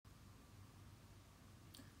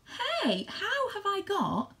hey, how have I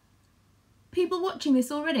got people watching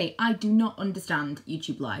this already? I do not understand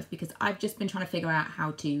YouTube Live because I've just been trying to figure out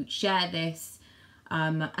how to share this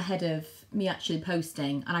ahead of me actually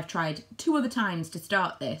posting, and I've tried 2 other times to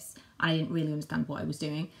start this. I didn't really understand what I was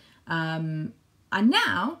doing. And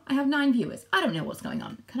now I have 9 viewers. I don't know what's going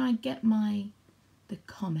on. Can I get the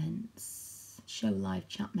comments? Show live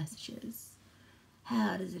chat messages.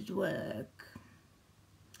 How does it work?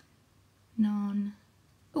 None.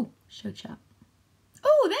 Oh, show chat.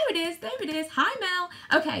 Oh, there it is. There it is. Hi,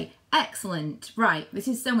 Mel. Okay, excellent. Right, this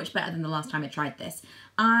is so much better than the last time I tried this.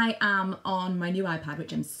 I am on my new iPad,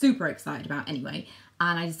 which I'm super excited about anyway.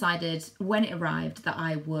 And I decided when it arrived that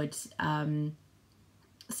I would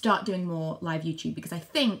start doing more live YouTube, because I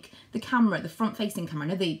think the camera, the front-facing camera, I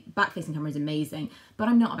know the back-facing camera is amazing, but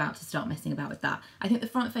I'm not about to start messing about with that. I think the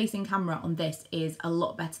front-facing camera on this is a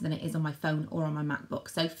lot better than it is on my phone or on my MacBook.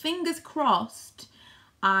 So fingers crossed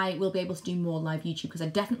I will be able to do more live YouTube, because I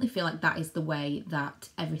definitely feel like that is the way that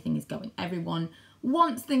everything is going. Everyone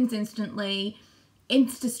wants things instantly.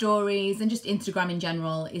 Insta stories and just Instagram in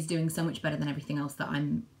general is doing so much better than everything else that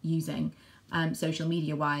I'm using social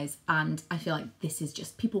media wise, and I feel like this is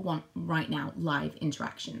just, people want right now live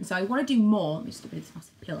interaction. So I want to do more. Let me just get rid of this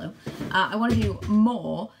massive pillow. I want to do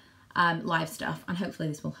more live stuff, and hopefully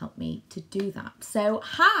this will help me to do that. So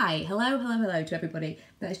hi, hello to everybody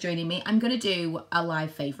that is joining me. I'm going to do a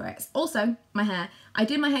live favourites. Also, my hair. I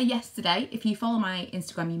did my hair yesterday. If you follow my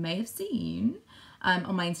Instagram, you may have seen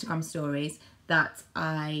on my Instagram stories that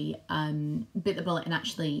I bit the bullet and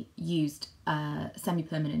actually used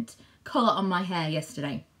semi-permanent colour on my hair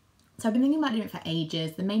yesterday. So I've been thinking about doing it for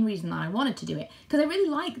ages. The main reason that I wanted to do it, because I really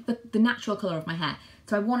like the natural colour of my hair.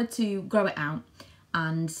 So I wanted to grow it out,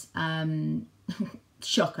 and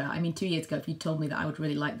shocker, I mean 2 years ago if you told me that I would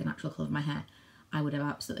really like the natural colour of my hair, I would have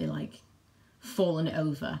absolutely like fallen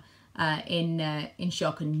over in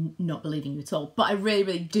shock and not believing you at all. But I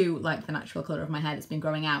really do like the natural colour of my hair that's been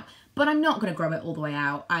growing out. But I'm not going to grow it all the way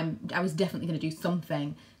out. I was definitely going to do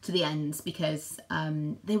something to the ends, because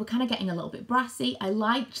they were kind of getting a little bit brassy. I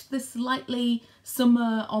liked the slightly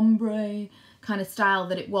summer ombre kind of style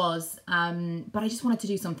that it was, but I just wanted to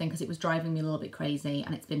do something because it was driving me a little bit crazy,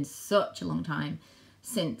 and it's been such a long time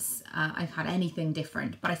since I've had anything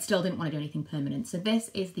different, but I still didn't want to do anything permanent. So this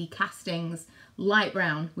is the Castings light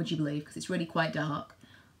brown, would you believe, because it's really quite dark,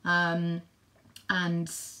 and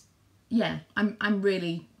yeah, I'm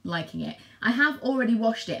really liking it. I have already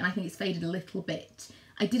washed it and I think it's faded a little bit.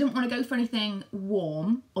 I didn't want to go for anything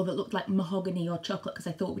warm or that looked like mahogany or chocolate, because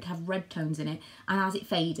I thought we'd have red tones in it, and as it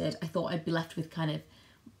faded I thought I'd be left with kind of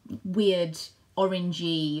weird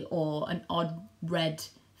orangey or an odd red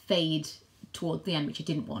fade towards the end, which I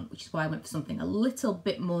didn't want, which is why I went for something a little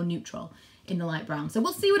bit more neutral in the light brown. So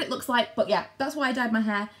we'll see what it looks like, but yeah, that's why I dyed my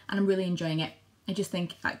hair and I'm really enjoying it. I just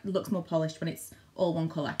think it looks more polished when it's all one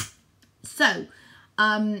colour. So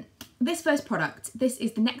this first product, this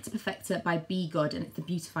is the Nectar Perfector by Be Good, and it's the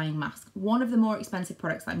beautifying mask. One of the more expensive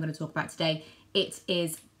products that I'm going to talk about today. It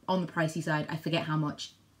is on the pricey side. I forget how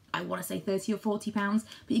much. I want to say 30 or 40 pounds,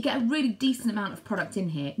 but you get a really decent amount of product in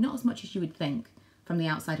here. Not as much as you would think from the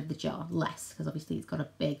outside of the jar, less, because obviously it's got a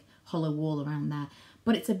big hollow wall around there.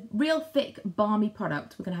 But it's a real thick, balmy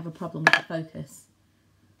product. We're going to have a problem with the focus,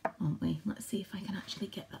 aren't we? Let's see if I can actually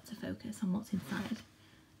get that to focus on what's inside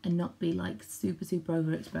and not be like super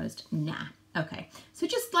overexposed. Nah. Okay. So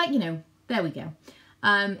just like, you know, there we go.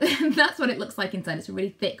 That's what it looks like inside. It's a really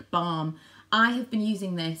thick balm. I have been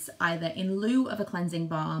using this either in lieu of a cleansing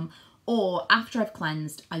balm, or after I've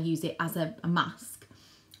cleansed, I use it as a mask,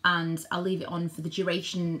 and I'll leave it on for the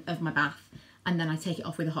duration of my bath, and then I take it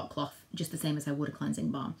off with a hot cloth, just the same as I would a cleansing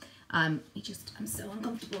balm. I'm so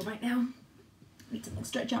uncomfortable right now. I need to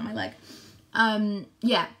stretch out my leg.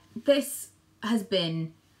 Yeah, this has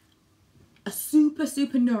been a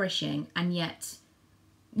super nourishing and yet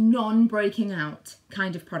non-breaking out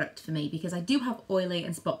kind of product for me, because I do have oily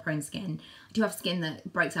and spot prone skin. I do have skin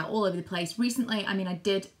that breaks out all over the place. Recently, I mean, I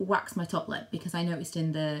did wax my top lip because I noticed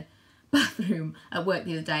in the bathroom at work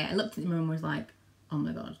the other day, I looked at the mirror and was like, oh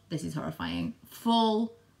my god, this is horrifying.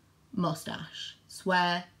 Full mustache.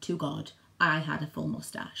 Swear to God, I had a full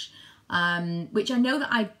mustache. Which I know that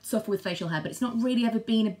I suffer with facial hair, but it's not really ever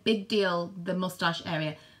been a big deal, the mustache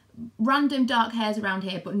area. Random dark hairs around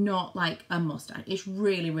here, but not like a mustache. It's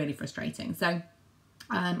really frustrating. So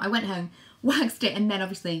I went home, waxed it, and then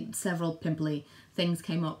obviously several pimply things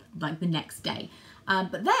came up like the next day.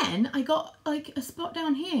 But then I got like a spot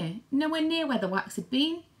down here, nowhere near where the wax had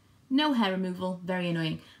been. No hair removal, very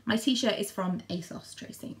annoying. My t-shirt is from ASOS,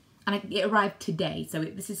 Tracy, and it arrived today, so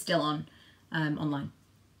this is still on online.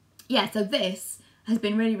 Yeah, so this has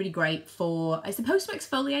been really, really great for, it's supposed to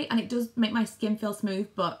exfoliate and it does make my skin feel smooth,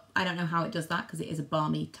 but I don't know how it does that because it is a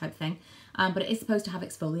balmy type thing. But it is supposed to have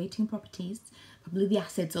exfoliating properties, probably the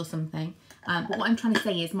acids or something. But what I'm trying to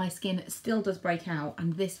say is my skin still does break out,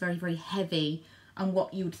 and this very, very heavy and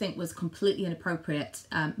what you would think was completely inappropriate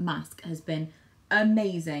mask has been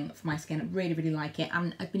amazing for my skin. I really, really like it,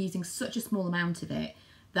 and I've been using such a small amount of it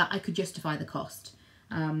that I could justify the cost.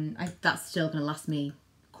 That's still going to last me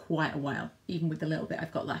quite a while, even with the little bit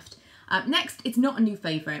I've got left. Next, it's not a new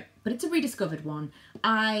favourite, but it's a rediscovered one.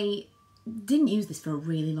 I didn't use this for a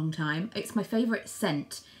really long time. It's my favourite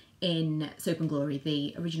scent in Soap and Glory,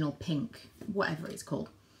 the original pink, whatever it's called.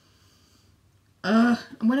 And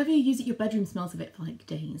whenever you use it, your bedroom smells of it for like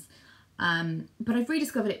days. But I've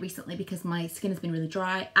rediscovered it recently because my skin has been really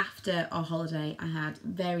dry. After our holiday, I had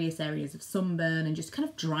various areas of sunburn and just kind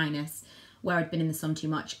of dryness where I'd been in the sun too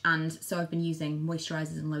much, and so I've been using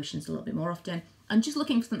moisturisers and lotions a little bit more often and just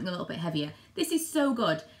looking for something a little bit heavier. This is so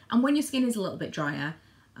good, and when your skin is a little bit drier,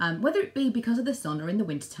 whether it be because of the sun or in the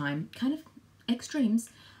wintertime, kind of extremes,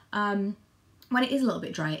 when it is a little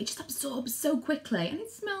bit drier, it just absorbs so quickly and it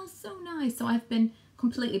smells so nice. So I've been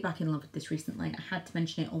completely back in love with this recently. I had to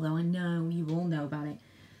mention it, although I know you all know about it.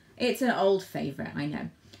 It's an old favourite, I know.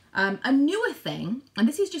 A newer thing, and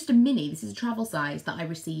this is just a mini, this is a travel size that I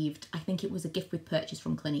received, I think it was a gift with purchase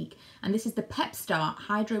from Clinique, and this is the Pepstar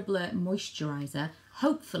Hydro Blur Moisturiser.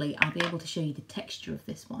 Hopefully I'll be able to show you the texture of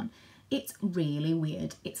this one. It's really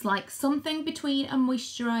weird. It's like something between a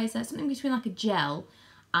moisturiser, something between like a gel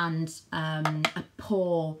and a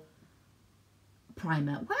pore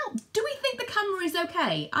primer. Well, do we think the camera is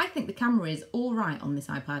okay? I think the camera is all right on this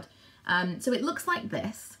iPad. So it looks like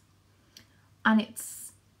this, and it's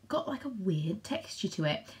got like a weird texture to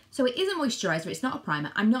it. So it is a moisturiser, it's not a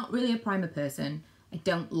primer. I'm not really a primer person. I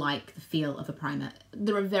don't like the feel of a primer.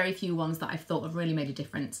 There are very few ones that I've thought have really made a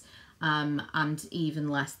difference, and even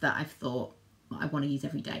less that I've thought I want to use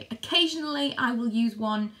every day. Occasionally I will use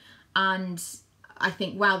one and I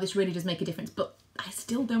think, wow, this really does make a difference, but I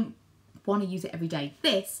still don't want to use it every day.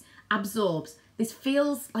 This absorbs. This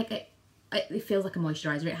feels like it feels like a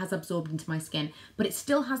moisturiser. It has absorbed into my skin, but it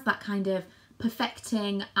still has that kind of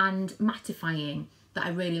perfecting and mattifying that I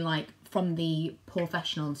really like from the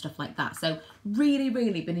POREfessional and stuff like that. So really,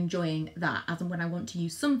 really been enjoying that as and when I want to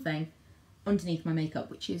use something underneath my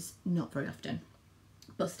makeup, which is not very often,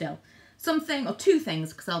 but still. Something or two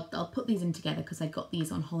things, because I'll put these in together because I got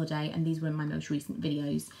these on holiday and these were in my most recent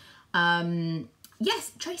videos.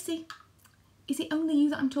 Yes, Tracy. Is it only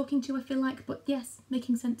you that I'm talking to, I feel like? But yes,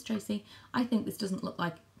 making sense, Tracy. I think this doesn't look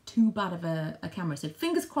like too bad of a camera, so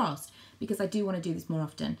fingers crossed, because I do want to do this more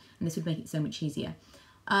often and this would make it so much easier.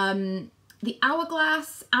 The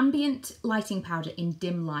Hourglass Ambient Lighting Powder in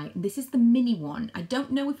Dim Light. This is the mini one. I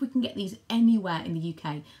don't know if we can get these anywhere in the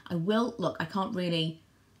UK. I will look. I don't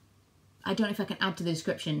know if I can add to the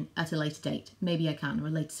description at a later date. Maybe I can, or a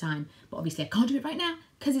later time, but obviously I can't do it right now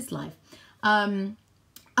because it's live. I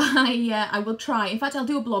will try. In fact, I'll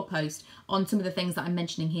do a blog post on some of the things that I'm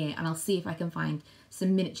mentioning here, and I'll see if I can find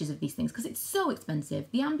some miniatures of these things because it's so expensive.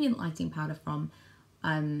 The ambient lighting powder from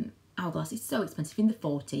Hourglass is so expensive, in the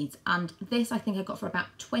 40s, and this I think I got for about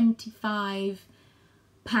 £25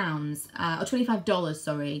 or $25,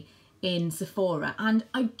 sorry, in Sephora, and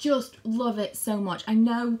I just love it so much. I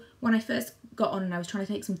know when I first got on and I was trying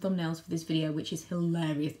to take some thumbnails for this video, which is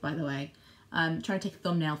hilarious, by the way. Trying to take a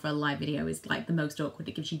thumbnail for a live video is like the most awkward.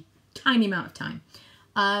 It gives you a tiny amount of time.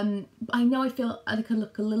 I know I feel I could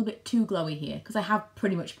look a little bit too glowy here because I have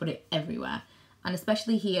pretty much put it everywhere, and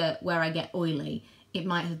especially here where I get oily, it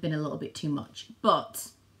might have been a little bit too much, but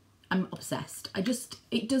I'm obsessed.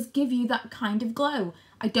 It does give you that kind of glow.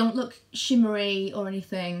 I don't look shimmery or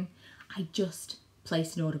anything. I just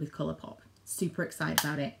placed an order with Colourpop. Super excited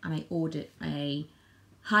about it, and I ordered a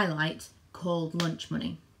highlight called Lunch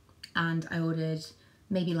Money, and I ordered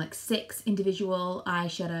maybe like 6 individual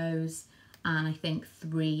eyeshadows and I think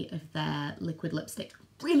 3 of their liquid lipstick.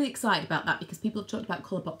 Really excited about that because people have talked about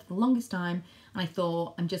Colourpop for the longest time, and I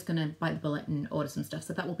thought I'm just gonna bite the bullet and order some stuff,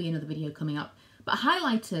 so that will be another video coming up. But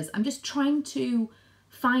highlighters, I'm just trying to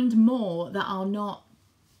find more that are not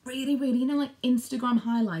really, you know, like Instagram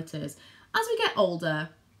highlighters. As we get older,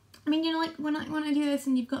 I mean, you know, like when I do this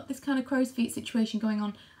and you've got this kind of crow's feet situation going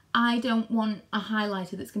on, I don't want a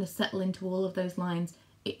highlighter that's going to settle into all of those lines.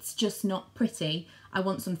 It's just not pretty. I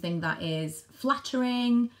want something that is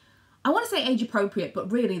flattering. I want to say age appropriate,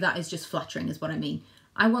 but really that is just flattering is what I mean.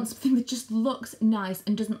 I want something that just looks nice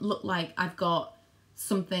and doesn't look like I've got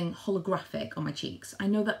something holographic on my cheeks. I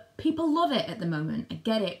know that people love it at the moment. I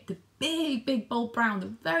get it. The big, bold brown, the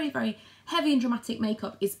very, very heavy and dramatic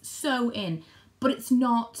makeup is so in. but it's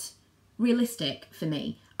not realistic for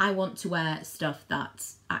me. I want to wear stuff that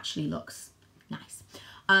actually looks nice.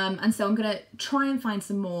 And so I'm going to try and find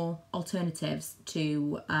some more alternatives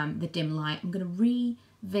to the dim light. I'm going to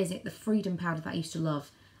revisit the Freedom powder that I used to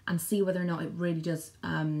love and see whether or not it really does.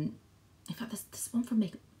 In fact, there's one from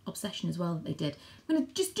Makeup Obsession as well that they did. I'm going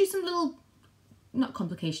to just do some little, not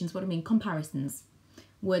complications, what I mean, comparisons.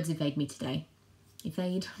 Words evade me today.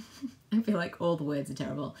 Evade. I feel like all the words are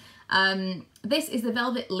terrible. This is the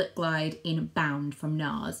Velvet Lip Glide in Bound from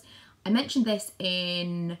NARS. I mentioned this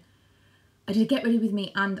in... I did a Get Ready With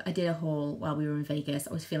Me and I did a haul while we were in Vegas.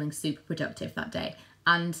 I was feeling super productive that day.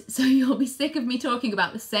 And so you'll be sick of me talking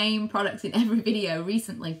about the same products in every video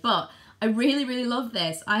recently, but I really, really love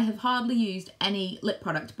this. I have hardly used any lip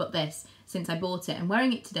product but this since I bought it. I'm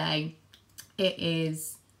wearing it today. It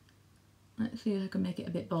is... Let's see if I can make it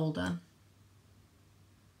a bit bolder.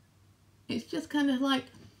 It's just kind of like...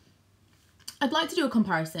 I'd like to do a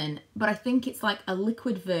comparison, but I think it's like a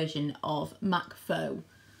liquid version of MAC Faux.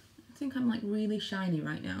 I think I'm like really shiny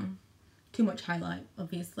right now. Too much highlight,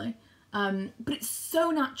 obviously. But it's so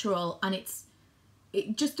natural, and it's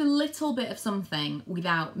just a little bit of something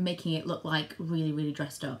without making it look like really, really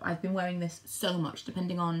dressed up. I've been wearing this so much,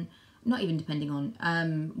 depending on, not even depending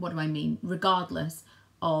on, what do I mean? Regardless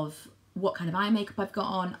of what kind of eye makeup I've got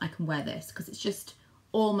on, I can wear this because it's just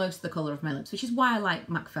almost the colour of my lips, which is why I like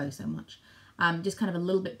MAC Faux so much. Just kind of a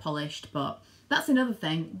little bit polished, but that's another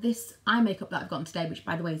thing. This eye makeup that I've gotten today, which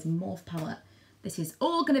by the way is a Morphe palette, this is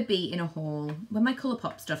all going to be in a haul. When my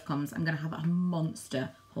Colourpop stuff comes, I'm going to have a monster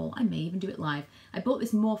haul. I may even do it live. I bought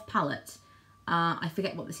this Morphe palette. I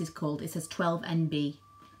forget what this is called. It says 12 NB,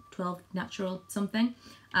 12 natural something.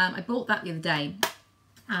 I bought that the other day,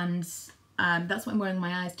 and that's what I'm wearing on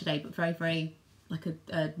my eyes today, but very, very like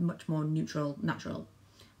a much more neutral, natural,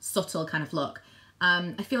 subtle kind of look.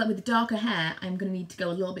 I feel like with the darker hair, I'm going to need to go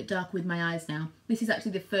a little bit darker with my eyes now. This is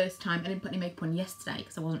actually the first time, I didn't put any makeup on yesterday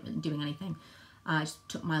because I wasn't really doing anything. I just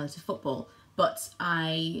took Milo to football, but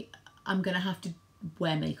I'm going to have to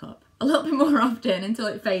wear makeup a little bit more often until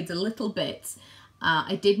it fades a little bit.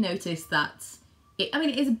 I did notice that, it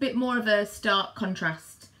is a bit more of a stark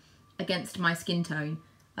contrast against my skin tone.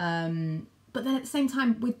 But then at the same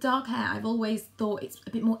time, with dark hair, I've always thought it's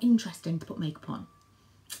a bit more interesting to put makeup on.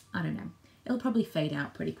 I don't know. It'll probably fade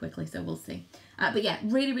out pretty quickly, so we'll see. But yeah,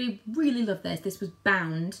 really, really, really love this. This was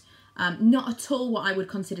Bound. Not at all what I would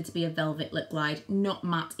consider to be a velvet lip glide. Not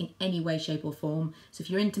matte in any way, shape or form. So if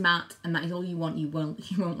you're into matte and that is all you want, you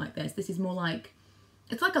won't like this. This is more like,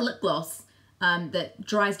 it's like a lip gloss that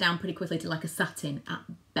dries down pretty quickly to like a satin at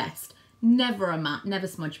best. Never a matte, never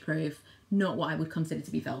smudge proof. Not what I would consider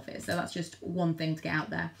to be velvet. So that's just one thing to get out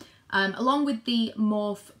there. Along with the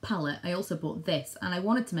Morphe palette, I also bought this, and I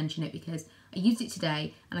wanted to mention it because I used it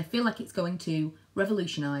today and I feel like it's going to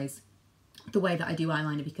revolutionise the way that I do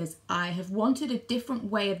eyeliner, because I have wanted a different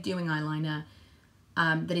way of doing eyeliner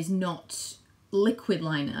that is not liquid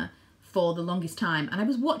liner for the longest time. And I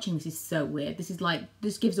was watching, this is so weird, this is like,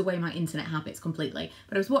 this gives away my internet habits completely,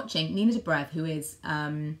 but I was watching Nina Dobrev, who is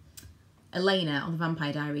Elena on the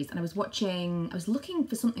Vampire Diaries, and I was looking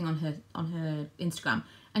for something on her Instagram,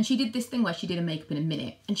 and she did this thing where she did a makeup in a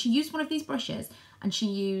minute, and she used one of these brushes, and she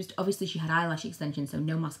used, obviously she had eyelash extensions, so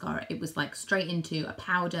no mascara, it was like straight into a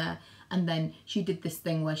powder, and then she did this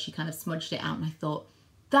thing where she kind of smudged it out, and I thought,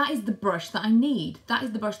 that is the brush that I need. That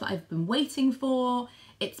is the brush that I've been waiting for.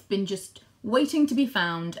 It's been just waiting to be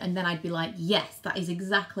found, and then I'd be like, yes, that is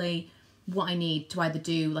exactly what I need to either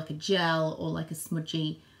do like a gel or like a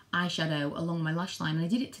smudgy eyeshadow along my lash line. And I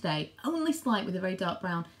did it today, only slight with a very dark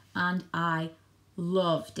brown, and I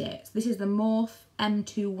loved it. So this is the Morphe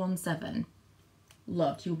M217.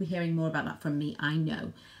 Loved. You'll be hearing more about that from me, I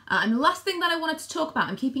know. And the last thing that I wanted to talk about,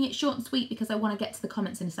 I'm keeping it short and sweet because I want to get to the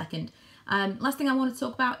comments in a second. Last thing I want to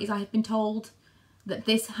talk about is I have been told that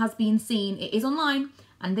this has been seen, it is online,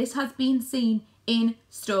 and this has been seen in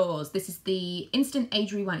stores. This is the Instant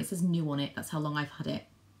Age Rewind. It says new on it. That's how long I've had it.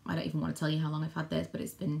 I don't even want to tell you how long I've had this, but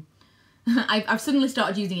it's been... I've suddenly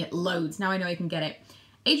started using it loads. Now I know I can get it.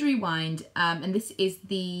 Age Rewind, and this is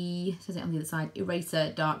the, it says it on the other side,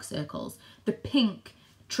 Eraser Dark Circles. The pink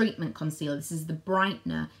treatment concealer. This is the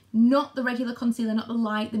brightener. Not the regular concealer, not the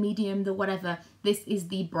light, the medium, the whatever. This is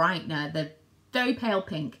the brightener, the very pale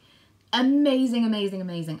pink. Amazing, amazing,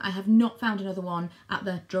 amazing. I have not found another one at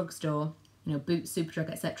the drugstore, you know, Boots, Superdrug,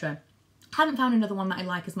 etc. Haven't found another one that I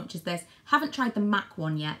like as much as this. Haven't tried the MAC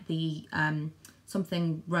one yet, the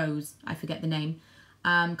something Rose, I forget the name,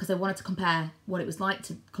 because I wanted to compare what it was like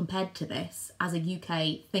compared to this as a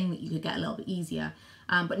UK thing that you could get a little bit easier.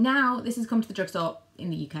 But now this has come to the drugstore in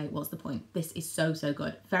the UK, what's the point? This is so, so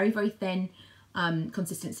good. Very, very thin.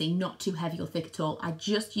 consistency, not too heavy or thick at all. I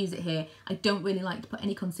just use it here. I don't really like to put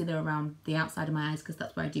any concealer around the outside of my eyes because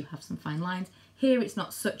that's where I do have some fine lines. Here it's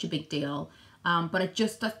not such a big deal, but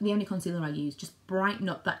that's the only concealer I use, just brighten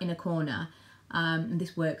up that inner corner. And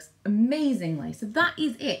this works amazingly. So that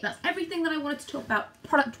is it. That's everything that I wanted to talk about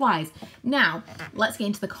product-wise. Now, let's get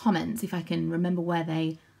into the comments, if I can remember where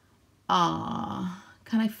they are.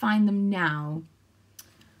 Can I find them now?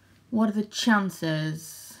 What are the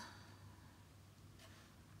chances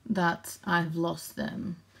that I've lost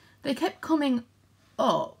them? They kept coming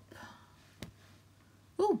up.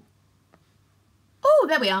 Oh,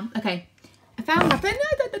 there we are. Okay. I found my pen.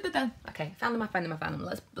 Okay, found them.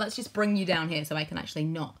 Let's just bring you down here so I can actually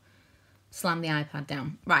not slam the iPad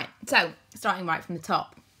down. Right, so starting right from the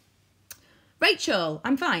top. Rachel,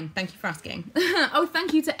 I'm fine. Thank you for asking. Oh,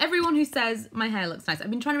 thank you to everyone who says my hair looks nice.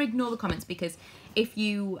 I've been trying to ignore the comments because if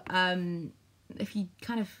you kind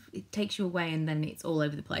of, it takes you away and then it's all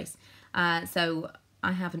over the place. So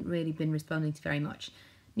I haven't really been responding to very much.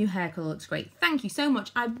 New hair colour looks great. Thank you so much.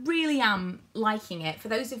 I really am liking it. For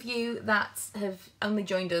those of you that have only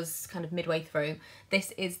joined us kind of midway through,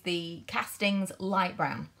 this is the Castings Light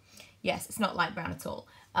Brown. Yes, it's not light brown at all.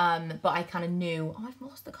 But I kind of knew. Oh, I've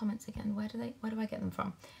lost the comments again. Where do I get them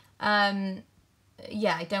from?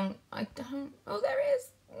 Yeah, I don't. Oh, there it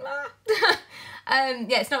is.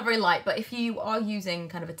 Yeah, it's not very light, but if you are using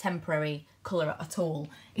kind of a temporary colour at all,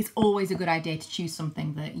 it's always a good idea to choose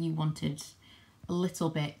something that you wanted a little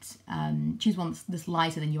bit, choose one that's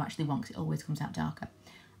lighter than you actually want, because it always comes out darker.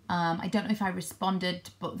 I don't know if I responded,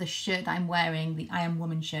 but the shirt that I'm wearing, the I Am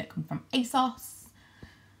Woman shirt, comes from ASOS,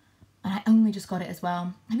 and I only just got it as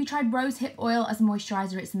well. Have you tried rose hip oil as a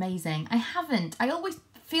moisturiser? It's amazing. I haven't. I always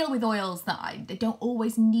feel with oils that I don't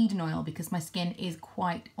always need an oil because my skin is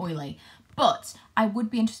quite oily, but I would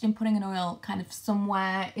be interested in putting an oil kind of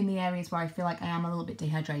somewhere in the areas where I feel like I am a little bit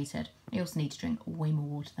dehydrated. I also need to drink way more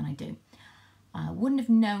water than I do. Wouldn't have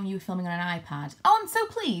known you were filming on an iPad. Oh, I'm so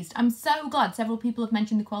pleased. I'm so glad. Several people have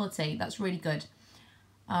mentioned the quality. That's really good.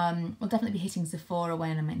 We'll definitely be hitting Sephora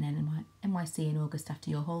when I'm in NYC in August after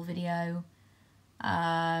your haul video.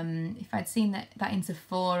 If I'd seen that in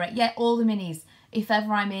Sephora. Yeah, all the minis. If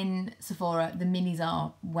ever I'm in Sephora, the minis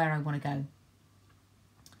are where I want to go.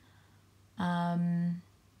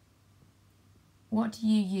 What do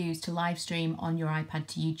you use to live stream on your iPad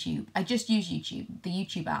to YouTube? I just use YouTube. The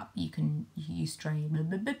YouTube app, you stream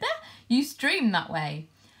that way.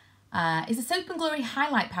 Is the Soap & Glory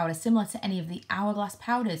highlight powder similar to any of the Hourglass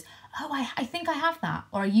powders? Oh, I think I have that,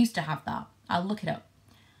 or I used to have that. I'll look it up.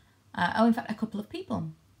 Oh, in fact, a couple of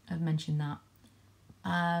people have mentioned that.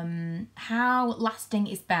 How lasting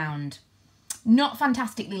is Bound? Not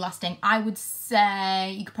fantastically lasting. I would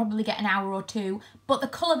say you could probably get an hour or two, but the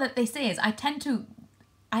colour that this is, I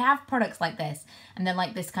have products like this, and they're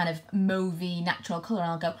like this kind of mauvey natural colour,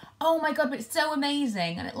 and I'll go, oh my God, but it's so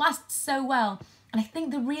amazing, and it lasts so well. And I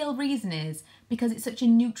think the real reason is because it's such a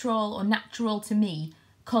neutral or natural to me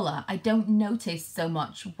colour, I don't notice so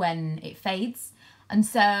much when it fades. And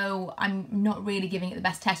so I'm not really giving it the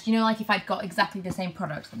best test. You know, like if I'd got exactly the same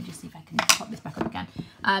product, let me just see if I can pop this back up again.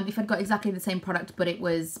 If I'd got exactly the same product, but it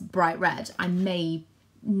was bright red, I may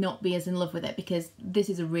not be as in love with it because this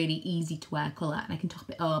is a really easy to wear colour and I can top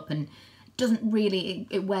it up and it doesn't really,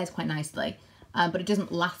 it wears quite nicely, but it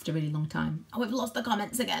doesn't last a really long time. Oh, we've lost the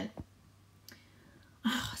comments again.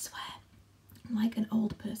 Oh, I swear, I'm like an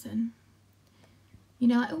old person. You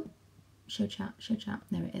know, like, oh, show chat,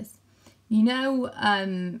 there it is. You know,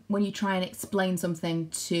 when you try and explain something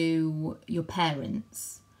to your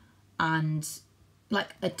parents and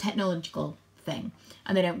like a technological thing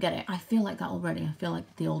and they don't get it. I feel like that already. I feel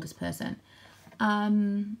like the oldest person.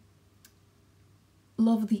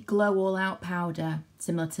 Love the Glow All Out powder,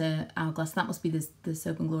 similar to Hourglass. That must be the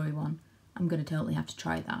Soap & Glory one. I'm going to totally have to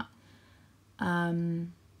try that.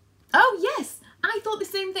 Oh, yes. I thought the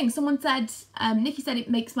same thing. Someone said, Nikki said it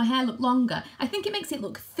makes my hair look longer. I think it makes it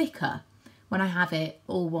look thicker when I have it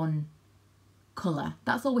all one colour.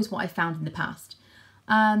 That's always what I found in the past.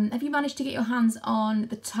 Have you managed to get your hands on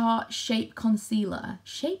the Tarte Shape Concealer?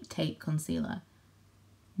 Shape Tape Concealer?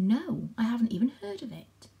 No, I haven't even heard of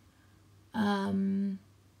it. Comparing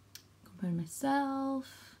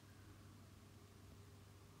myself.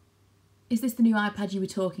 Is this the new iPad you were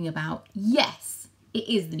talking about? Yes, it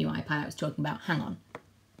is the new iPad I was talking about. Hang on.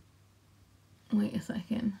 Wait a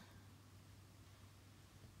second.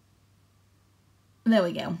 There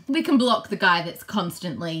we go. We can block the guy that's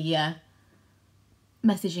constantly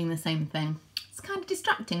messaging the same thing. It's kind of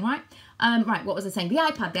distracting, right? Right, what was I saying? The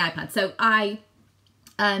iPad. So I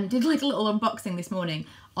did like a little unboxing this morning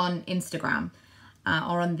on Instagram.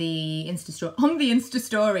 or on the Insta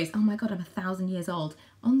stories. Oh my God, I'm 1,000 years old.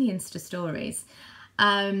 On the Insta stories.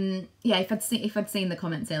 Yeah, if I'd seen the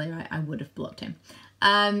comments earlier, I would have blocked him.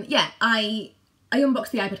 Yeah, I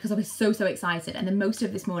unboxed the iPad because I was so excited, and then most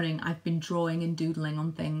of this morning I've been drawing and doodling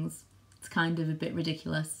on things. It's kind of a bit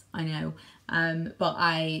ridiculous, I know, but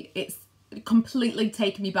it's completely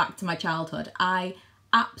taken me back to my childhood. I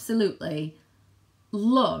absolutely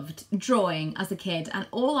loved drawing as a kid, and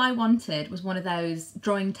all I wanted was one of those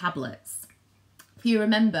drawing tablets. If you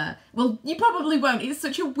remember, well, you probably won't. It's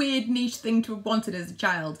such a weird niche thing to have wanted as a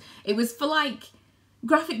child. It was for like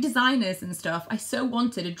graphic designers and stuff. I so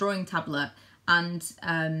wanted a drawing tablet, and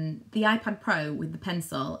the iPad Pro with the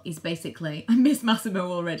pencil is basically, I miss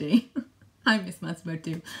Massimo already. I miss Massimo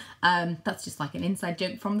too. That's just like an inside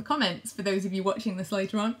joke from the comments for those of you watching this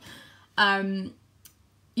later on.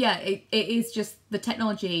 Yeah, it is just the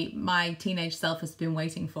technology my teenage self has been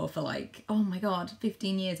waiting for like, oh my God,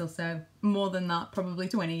 15 years or so. More than that, probably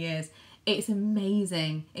 20 years. It's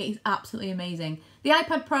amazing. It is absolutely amazing. The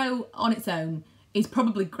iPad Pro on its own is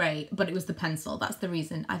probably great, but it was the pencil. That's the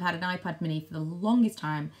reason. I've had an iPad mini for the longest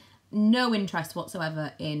time. No interest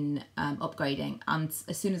whatsoever in upgrading. And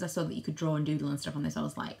as soon as I saw that you could draw and doodle and stuff on this, I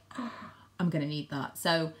was like, oh, I'm going to need that.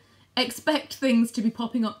 So expect things to be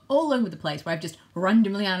popping up all over the place where I've just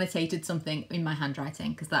randomly annotated something in my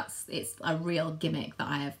handwriting, because it's a real gimmick that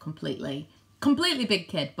I have completely big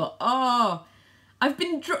kid, but oh, I've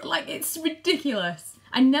been like, it's ridiculous.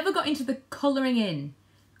 I never got into the colouring in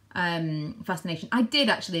fascination. I did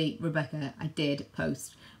actually, Rebecca, I did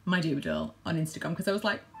post my doodle on Instagram because I was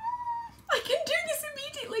like, I can do this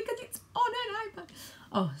immediately because it's on an iPad.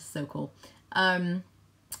 Oh, so cool.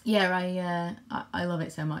 Yeah, I love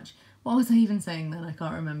it so much. What was I even saying then? I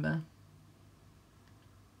can't remember.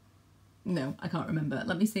 No, I can't remember.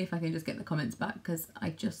 Let me see if I can just get the comments back, because I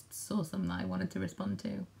just saw some that I wanted to respond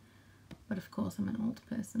to. But of course I'm an old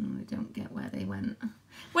person and I don't get where they went.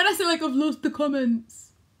 When I say like I've lost the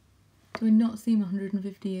comments, do I not seem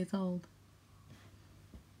 150 years old?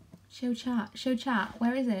 Show chat,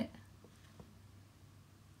 where is it?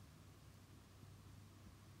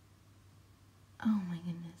 Oh my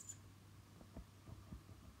goodness.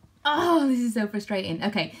 Oh, this is so frustrating.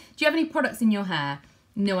 Okay, do you have any products in your hair?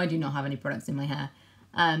 No, I do not have any products in my hair.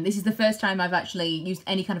 This is the first time I've actually used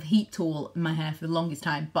any kind of heat tool in my hair for the longest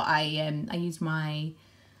time, but I used my,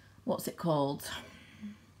 what's it called?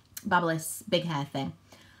 Babyliss big hair thing.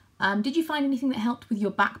 Did you find anything that helped with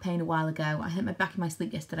your back pain a while ago? I hurt my back in my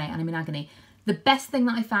sleep yesterday and I'm in agony. The best thing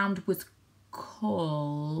that I found was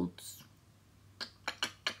called...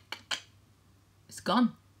 It's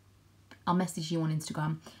gone. I'll message you on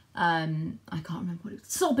Instagram. I can't remember what it was.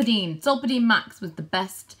 Solpadeine. Solpadeine Max was the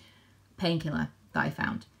best painkiller that I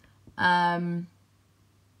found.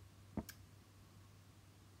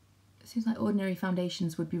 It seems like Ordinary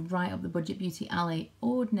foundations would be right up the budget beauty alley.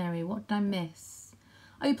 Ordinary, what did I miss?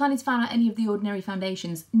 Are you planning to find out any of the Ordinary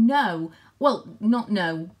foundations? No. Well, not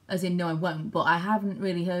no, as in no I won't, but I haven't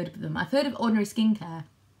really heard of them. I've heard of Ordinary Skincare,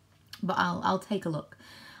 but I'll take a look.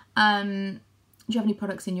 Do you have any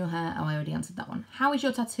products in your hair? Oh, I already answered that one. How is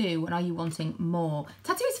your tattoo and are you wanting more?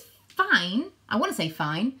 Tattoo is fine. I want to say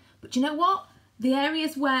fine, but you know what? The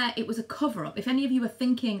areas where it was a cover-up, if any of you are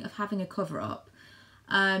thinking of having a cover-up,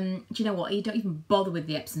 do you know what? You don't even bother with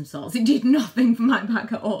the Epsom salts. It did nothing for my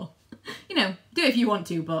back at all. You know, do it if you want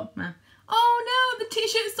to, but nah. Oh no, the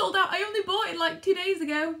t-shirt sold out. I only bought it like 2 days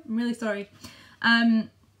ago. I'm really sorry. Oh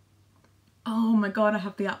my God, I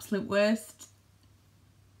have the absolute worst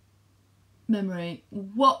memory.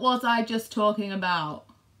 What was I just talking about?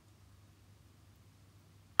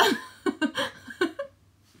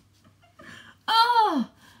 Oh,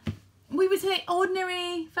 we were saying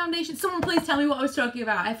Ordinary foundation. Someone please tell me what I was talking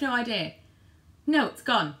about. I have no idea. No, it's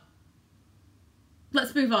gone.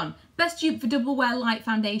 Let's move on. Best dupe for Double Wear Light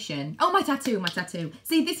foundation. Oh, my tattoo.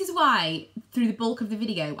 See, this is why through the bulk of the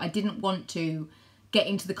video I didn't want to get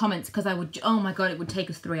into the comments, because I would, oh my God, it would take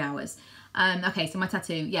us 3 hours. Okay, so my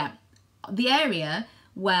tattoo, yeah. The area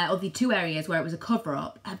where, or the 2 areas where it was a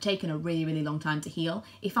cover-up have taken a really, really long time to heal.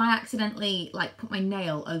 If I accidentally like put my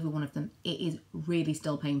nail over one of them, it is really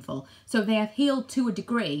still painful. So they have healed to a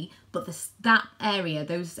degree, but that area,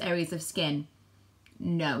 those areas of skin,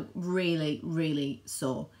 no, really, really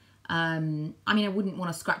sore. I mean, I wouldn't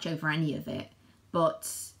want to scratch over any of it,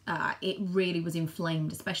 but it really was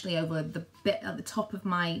inflamed, especially over the bit at the top of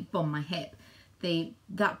my bum, my hip.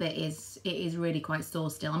 That bit is really quite sore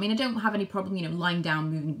still. I mean, I don't have any problem, you know, lying down,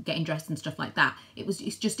 moving, getting dressed and stuff like that.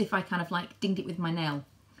 It's just if I kind of like dinged it with my nail.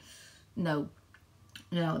 No,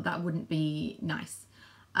 that wouldn't be nice.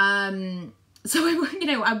 So, you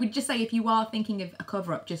know, I would just say if you are thinking of a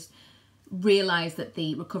cover-up, just realise that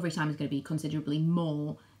the recovery time is going to be considerably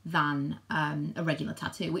more than a regular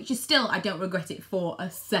tattoo, which is still, I don't regret it for a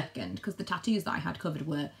second, because the tattoos that I had covered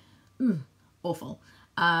were awful.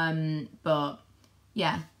 But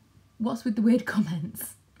yeah, what's with the weird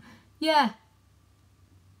comments? Yeah,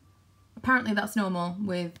 apparently that's normal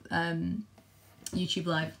with YouTube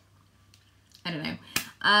Live. I don't know.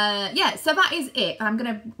 Yeah, so that is it. I'm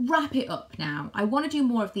going to wrap it up now. I want to do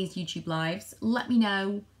more of these YouTube Lives. Let me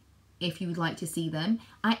know if you would like to see them.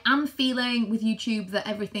 I am feeling with YouTube that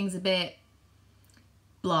everything's a bit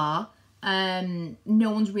blah. No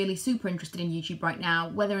one's really super interested in YouTube right now,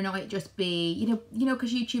 whether or not it just be, you know,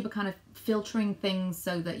 because YouTube are kind of filtering things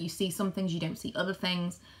so that you see some things, you don't see other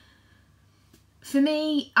things. For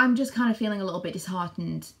me, I'm just kind of feeling a little bit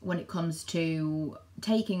disheartened when it comes to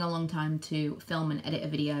taking a long time to film and edit a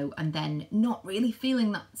video and then not really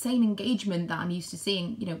feeling that same engagement that I'm used to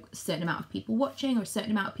seeing, you know, a certain amount of people watching or a certain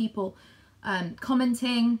amount of people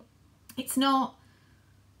commenting. It's not,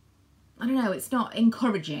 I don't know, it's not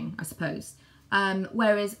encouraging, I suppose.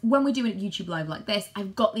 Whereas when we're doing a YouTube Live like this,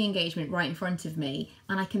 I've got the engagement right in front of me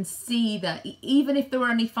and I can see that even if there were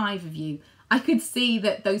only 5 of you, I could see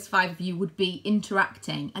that those 5 of you would be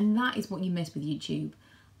interacting, and that is what you miss with YouTube.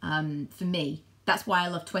 For me, that's why I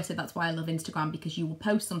love Twitter, that's why I love Instagram, because you will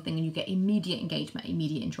post something and you get immediate engagement,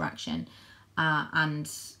 immediate interaction.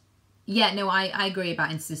 And yeah, no, I agree about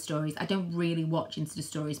Insta stories. I don't really watch Insta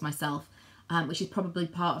stories myself, which is probably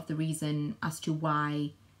part of the reason as to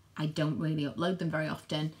why I don't really upload them very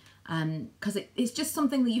often, because it's just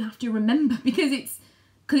something that you have to remember, because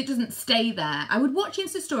it doesn't stay there. I would watch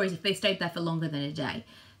Insta stories if they stayed there for longer than a day.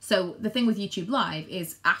 So the thing with YouTube Live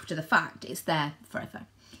is after the fact, it's there forever,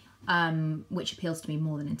 which appeals to me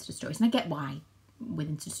more than Insta stories. And I get why with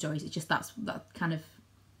Insta stories. It's just that kind of,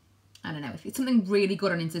 I don't know, if it's something really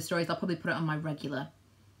good on Insta stories, I'll probably put it on my regular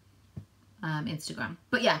Instagram.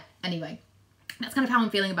 But yeah, anyway, that's kind of how I'm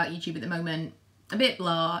feeling about YouTube at the moment. A bit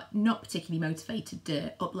blah, not particularly motivated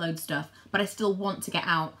to upload stuff, but I still want to get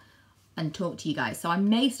out and talk to you guys. So I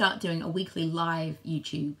may start doing a weekly live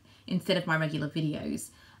YouTube instead of my regular videos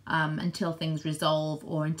until things resolve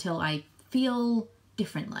or until I feel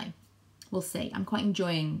differently. We'll see. I'm quite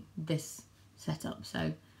enjoying this setup.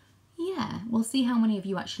 So yeah, we'll see how many of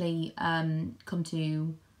you actually come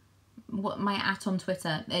to what my @ on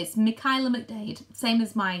Twitter. It's Michaela McDade, same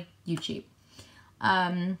as my YouTube.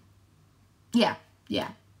 Yeah.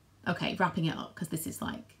 Okay, wrapping it up because this is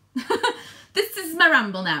like... This is my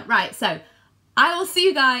ramble now. Right, so I will see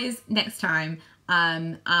you guys next time.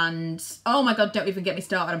 And oh my god, don't even get me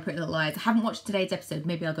started on Pretty Little Liars. I haven't watched today's episode.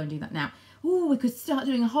 Maybe I'll go and do that now. Ooh, we could start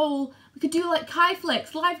doing we could do like Kai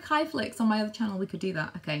Flicks, live Kai Flicks on my other channel. We could do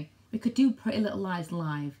that. Okay, we could do Pretty Little Liars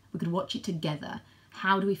live. We could watch it together.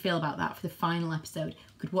 How do we feel about that for the final episode?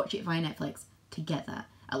 We could watch it via Netflix together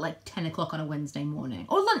at like 10 o'clock on a Wednesday morning.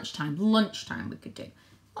 Or lunchtime we could do.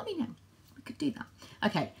 Let me know. We could do that.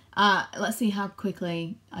 Okay, let's see how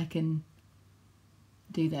quickly I can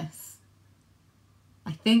do this.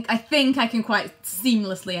 I think I can quite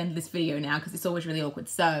seamlessly end this video now because it's always really awkward.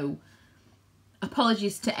 So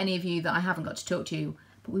apologies to any of you that I haven't got to talk to,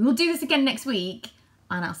 but we will do this again next week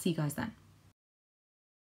and I'll see you guys then.